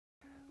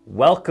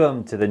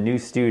Welcome to the new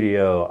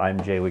studio.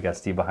 I'm Jay. We got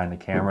Steve behind the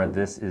camera.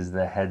 This is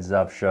the Heads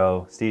Up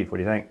Show. Steve, what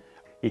do you think?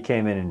 You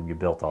came in and you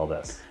built all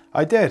this.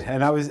 I did,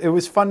 and it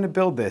was fun to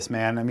build this,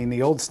 man. I mean,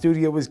 the old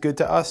studio was good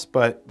to us,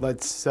 but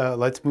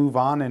let's move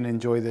on and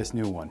enjoy this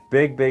new one.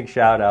 Big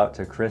shout out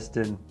to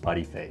Kristen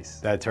Buddyface.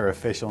 That's her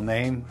official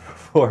name.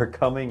 For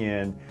coming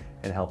in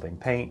and helping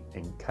paint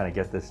and kind of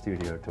get this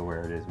studio to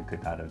where it is. We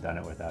could not have done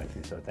it without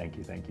you. So thank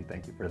you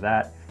for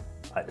that.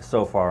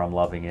 So far, I'm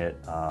loving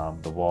it.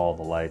 The wall,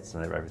 the lights,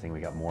 and everything.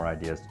 We got more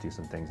ideas to do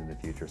some things in the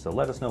future. So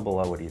let us know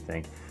below, what do you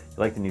think? You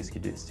like the new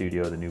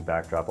studio, the new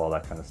backdrop, all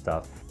that kind of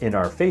stuff. In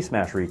our face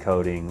mask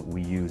recoating,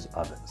 we use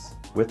ovens.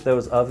 With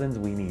those ovens,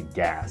 we need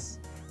gas.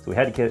 So we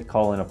had to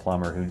call in a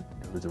plumber who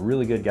was a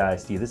really good guy.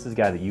 Steve, this is a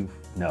guy that you've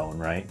known,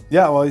 right?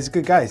 Yeah, well, he's a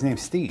good guy. His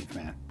name's Steve,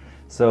 man.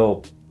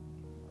 So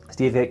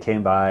Steve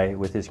came by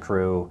with his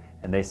crew,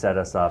 and they set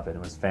us up, and it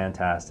was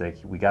fantastic.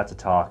 We got to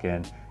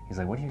talking. He's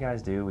like, what do you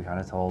guys do? We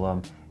kind of told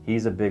him.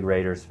 He's a big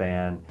Raiders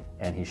fan,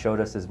 and he showed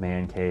us his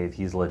man cave.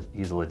 He's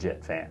a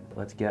legit fan.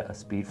 Let's get a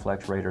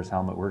SpeedFlex Raiders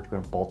helmet. We're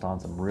going to bolt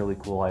on some really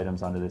cool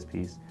items onto this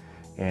piece,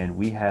 and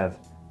we have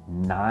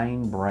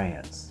 9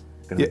 brands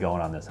going to be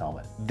going on this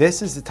helmet.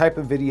 This is the type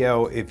of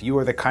video, if you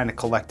are the kind of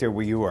collector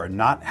where you are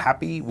not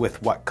happy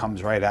with what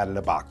comes right out of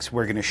the box,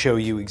 we're going to show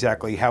you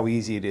exactly how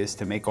easy it is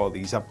to make all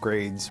these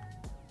upgrades.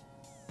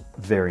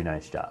 Very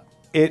nice job.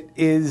 It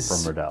is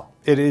from Riddell.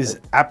 It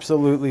is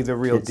absolutely the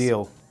real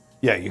deal.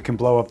 Yeah, you can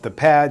blow up the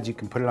pads, you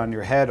can put it on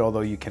your head,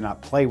 although you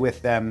cannot play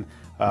with them.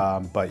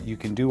 But you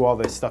can do all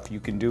this stuff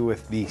you can do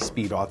with the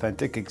Speed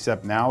Authentic,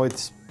 except now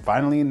it's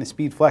finally in the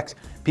Speed Flex.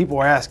 People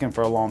were asking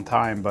for a long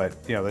time, but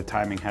you know, the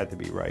timing had to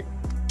be right.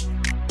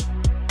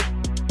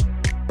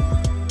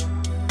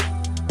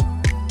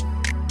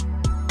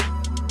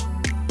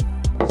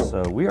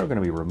 So we are going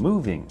to be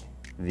removing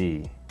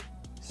the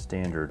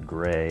standard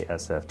gray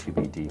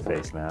SF2BD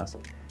face mask.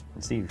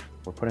 And see,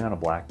 we're putting on a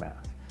black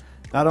mask.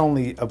 Not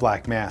only a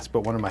black mask,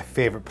 but one of my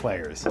favorite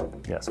players.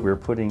 Yes, we're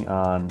putting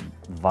on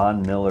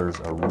Von Miller's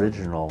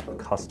original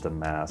custom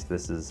mask.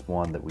 This is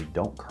one that we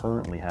don't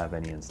currently have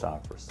any in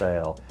stock for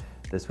sale.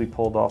 This we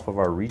pulled off of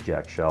our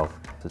reject shelf.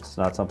 It's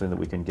not something that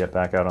we can get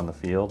back out on the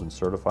field and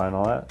certify and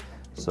all that.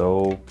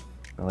 So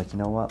we're like, you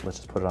know what, let's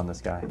just put it on this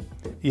guy.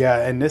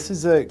 Yeah, and this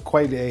is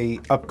quite a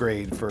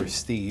upgrade for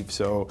Steve,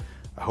 so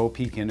I hope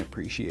he can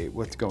appreciate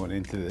what's going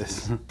into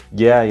this.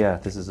 Yeah.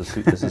 This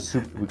is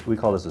we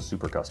call this a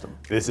super custom.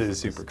 This is a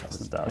super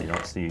custom style. You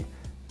don't see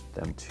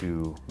them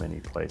too many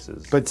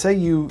places. But say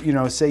you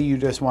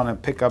just want to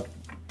pick up,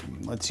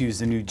 let's use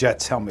the new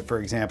Jets helmet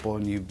for example,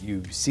 and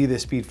you see the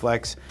Speed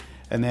Flex,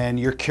 and then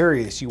you're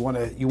curious. You want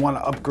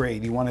to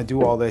upgrade. You want to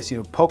do all this.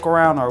 Poke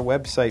around our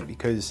website,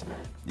 because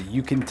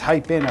you can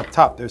type in up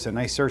top. There's a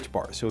nice search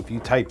bar. So if you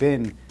type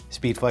in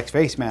SpeedFlex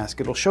face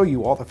mask, it'll show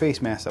you all the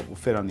face masks that will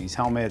fit on these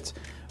helmets.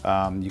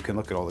 You can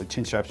look at all the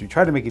chin straps. We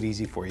try to make it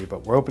easy for you,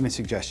 but we're open to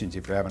suggestions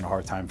if you're having a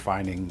hard time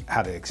finding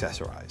how to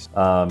accessorize.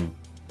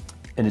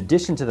 In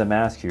addition to the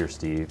mask here,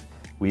 Steve,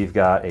 we've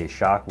got a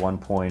Shock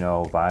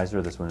 1.0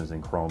 visor. This one is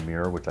in chrome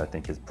mirror, which I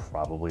think is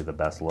probably the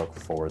best look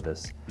for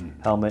this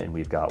helmet. And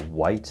we've got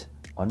white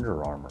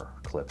Under Armour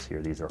clips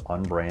here. These are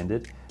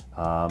unbranded.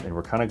 And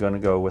we're kind of going to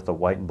go with a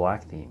white and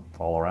black theme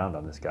all around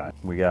on this guy.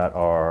 We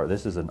got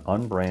this is an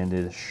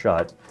unbranded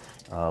Schutt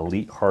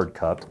Elite Hard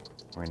Cup.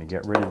 We're going to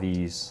get rid of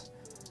these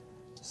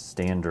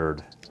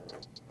standard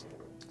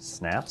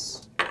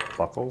snaps,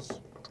 buckles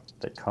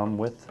that come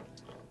with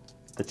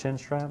the chin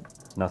strap.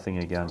 Nothing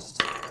against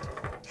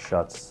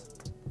Schutt's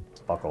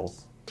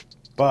buckles.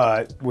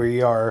 But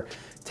we are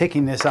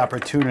taking this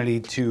opportunity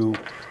to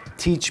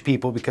teach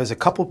people, because a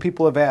couple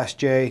people have asked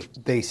Jay,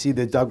 they see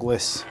the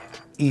Douglas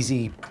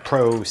Easy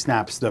Pro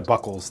snaps, the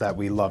buckles that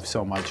we love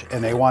so much,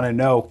 and they want to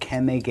know,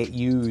 can they get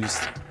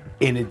used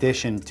in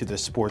addition to the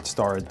Sports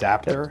Star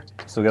adapter?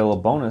 Yep. So we got a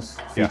little bonus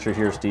feature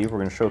here, Steve. We're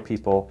going to show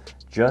people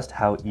just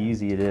how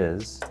easy it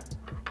is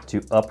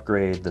to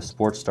upgrade the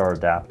Sports Star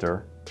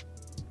adapter.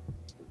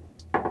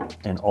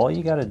 And all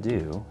you got to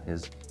do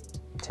is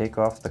take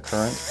off the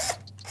current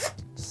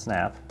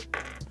snap,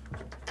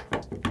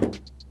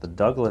 the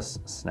Douglas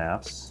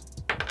snaps.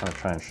 I'm going to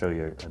try and show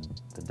you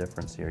the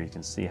difference here. You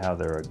can see how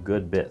they're a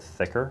good bit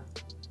thicker,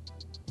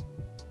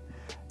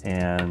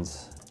 and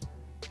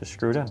just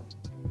screw it in.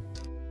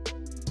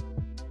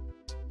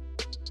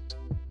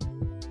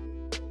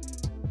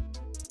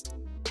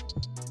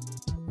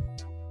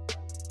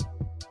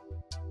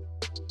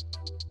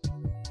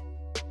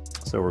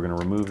 So we're going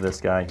to remove this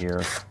guy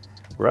here.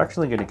 We're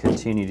actually going to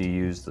continue to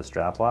use the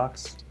strap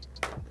locks.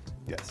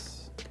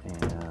 Yes.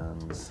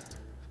 And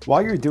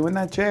while you're doing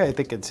that, Jay, I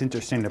think it's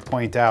interesting to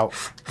point out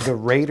the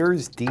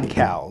Raiders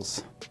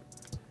decals.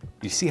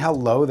 You see how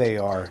low they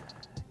are.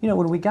 You know,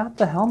 when we got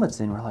the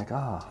helmets in, we're like,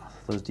 oh,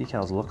 those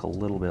decals look a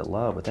little bit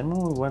low. But then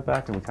when we went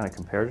back and we kind of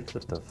compared it to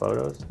the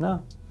photos,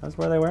 no, that's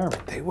where they wear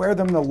them. They wear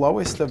them the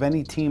lowest of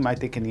any team, I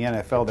think, in the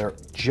NFL. They're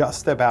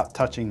just about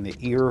touching the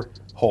ear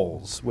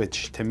holes,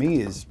 which to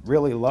me is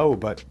really low,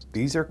 but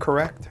these are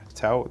correct.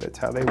 That's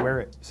how they wear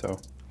it. So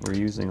we're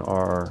using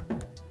our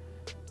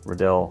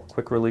Riddell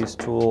quick release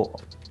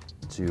tool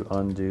to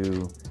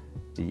undo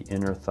the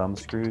inner thumb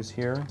screws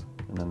here,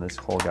 and then this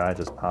whole guy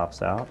just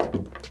pops out.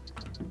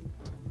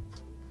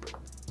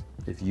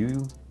 If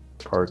you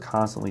are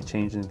constantly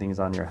changing things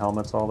on your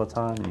helmets all the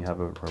time and you have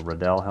a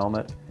Riddell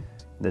helmet,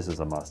 this is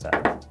a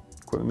must-have.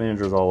 Equipment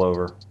managers all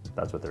over,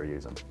 that's what they're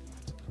using.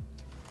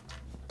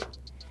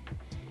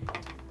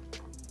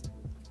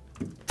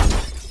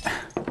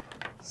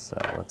 So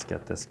let's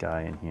get this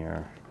guy in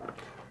here.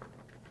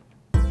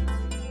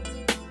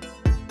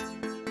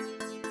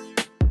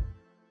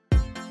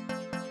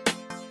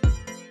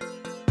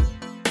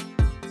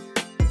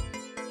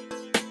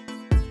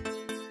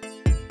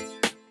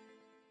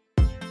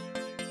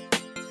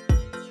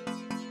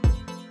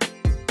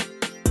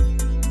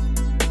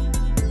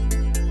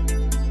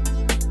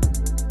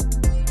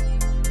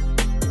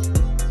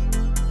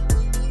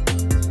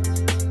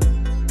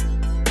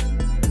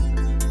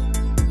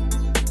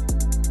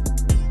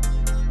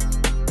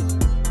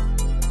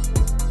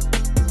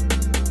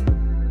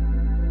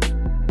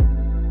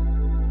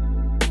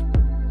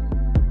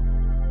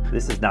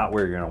 This is not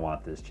where you're going to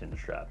want this chin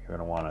strap. You're going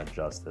to want to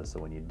adjust this. So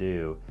when you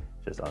do,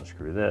 just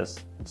unscrew this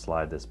and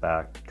slide this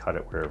back, cut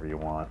it wherever you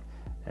want.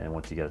 And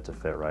once you get it to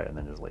fit right, and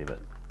then just leave it.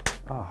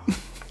 Oh,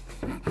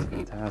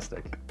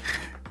 fantastic.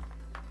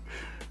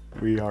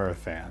 We are a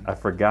fan. I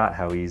forgot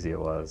how easy it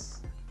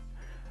was.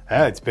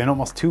 Yeah, it's been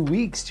almost 2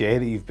 weeks, Jay,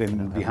 that you've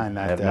been behind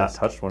that desk. I have not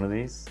touched one of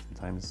these.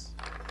 Sometimes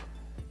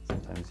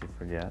you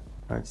forget.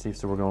 All right, Steve,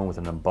 so we're going with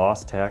an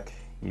embossed tech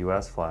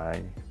US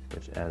flag,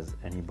 which, as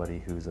anybody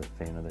who's a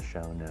fan of the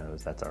show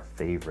knows, that's our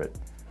favorite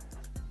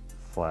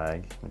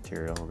flag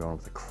material. We're going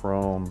with the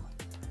chrome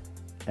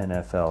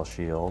NFL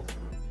shield.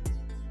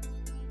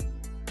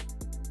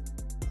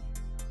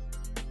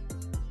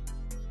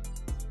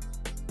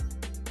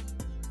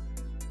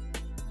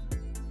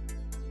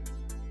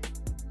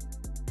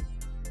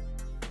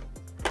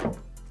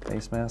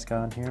 Face mask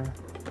on here.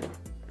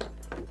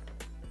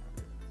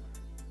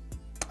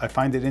 I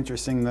find it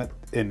interesting that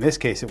in this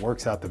case it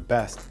works out the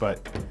best,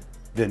 but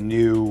the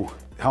new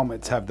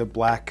helmets have the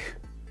black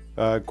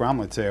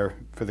groundlets there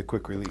for the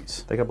quick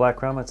release. They got black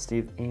groundlets,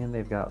 Steve, and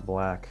they've got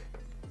black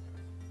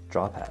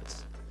jaw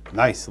pads.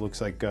 Nice. It looks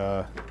like,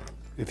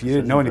 if you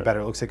didn't know any better,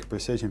 it looks like a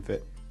precision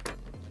fit.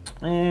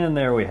 And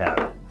there we have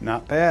it.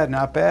 Not bad,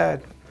 not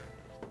bad.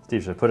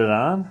 Steve, should I put it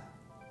on?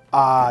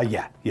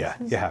 Yeah,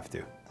 you have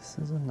to. This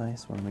is a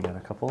nice one. We got a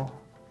couple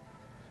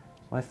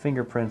my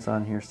fingerprints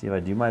on here, Steve. I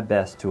do my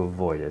best to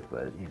avoid it,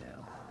 but you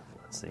know,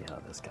 let's see how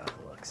this guy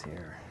looks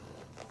here.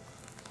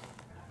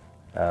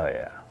 Oh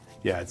yeah.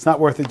 Yeah, it's not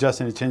worth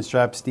adjusting the chin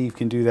strap. Steve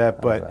can do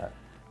that, but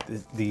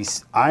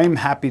these I'm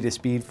happy the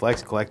Speed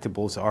Flex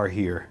collectibles are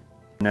here.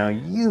 Now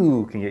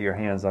you can get your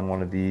hands on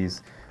one of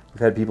these. We've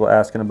had people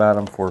asking about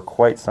them for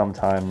quite some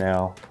time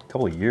now, a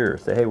couple of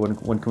years. Say, hey, when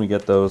can we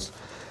get those?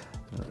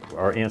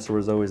 Our answer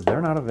was always,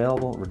 they're not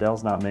available.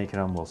 Riddell's not making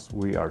them. Well,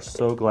 we are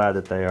so glad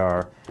that they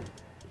are.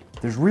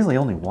 There's really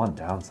only one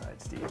downside,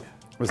 Steve.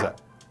 What's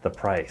that? The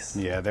price.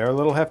 Yeah, they're a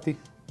little hefty.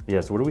 Yeah,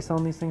 so what are we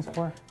selling these things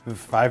for?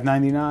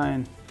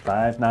 $5.99.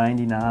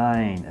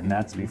 $5.99, and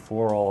that's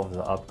before all of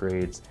the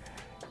upgrades.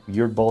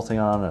 You're bolting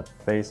on a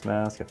face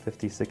mask, a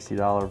 $50,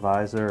 $60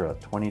 visor, a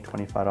 $20,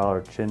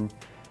 $25 chin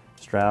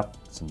strap,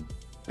 some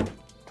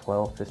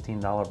 $12,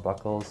 $15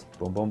 buckles,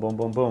 boom, boom, boom,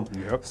 boom, boom.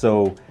 Yep.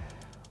 So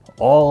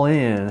all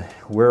in,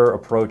 we're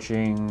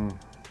approaching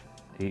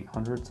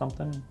 800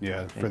 something?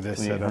 Yeah, for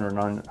this $800,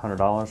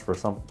 $900 for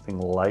something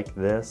like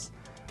this.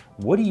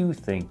 What do you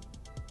think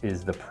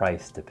is the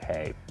price to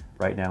pay?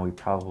 Right now we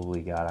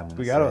probably got,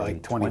 we got it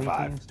like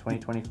 25. 20,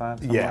 25,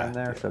 somewhere in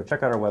there. So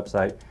check out our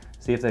website,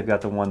 see if they've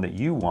got the one that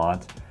you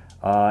want.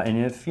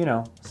 And if, you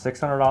know,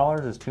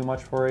 $600 is too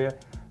much for you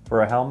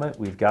for a helmet,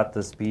 we've got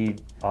the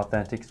Speed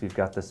Authentics, we've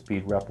got the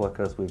Speed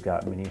Replicas, we've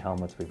got mini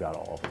helmets, we've got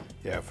all of them.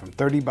 Yeah, from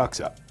 30 bucks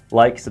up.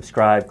 Like,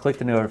 subscribe, click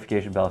the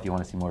notification bell if you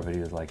want to see more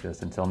videos like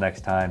this. Until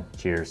next time,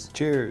 cheers.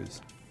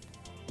 Cheers.